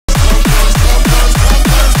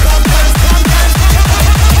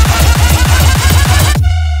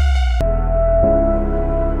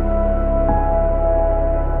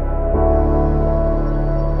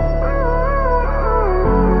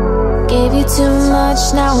too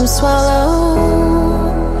much, now I'm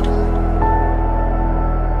swallowed.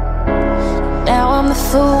 Now I'm the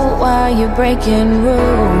fool while you're breaking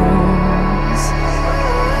rules.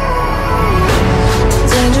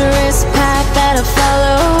 Dangerous path that I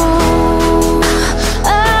follow.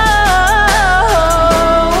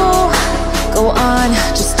 Oh, go on,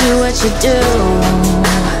 just do what you do.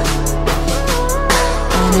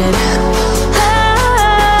 And it hurts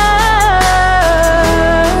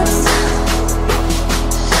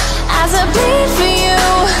as I bleed for you,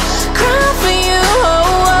 cry for you. Oh,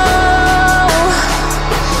 oh.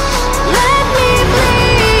 Let me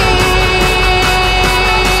bleed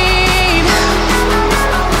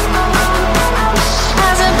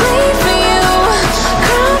as I bleed for you,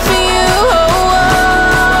 cry for you. Oh,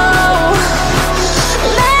 oh.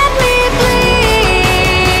 Let me bleed.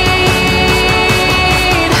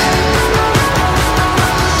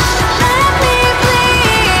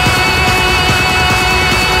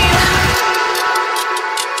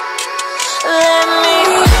 Let me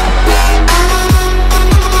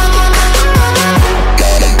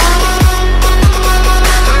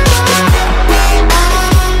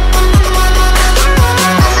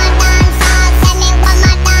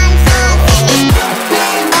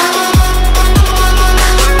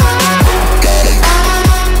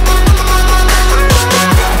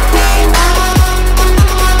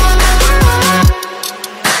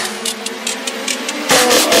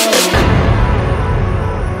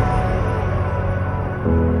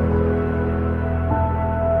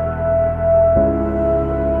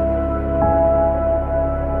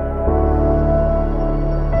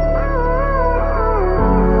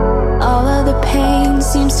all of the pain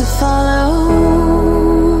seems to follow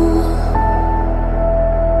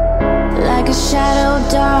like a shadow,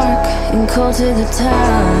 dark and cold to the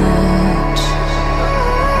touch.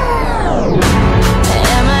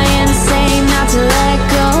 Am I insane not to let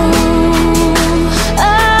go?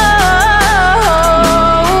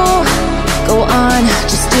 Oh, go on,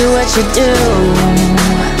 just do what you do.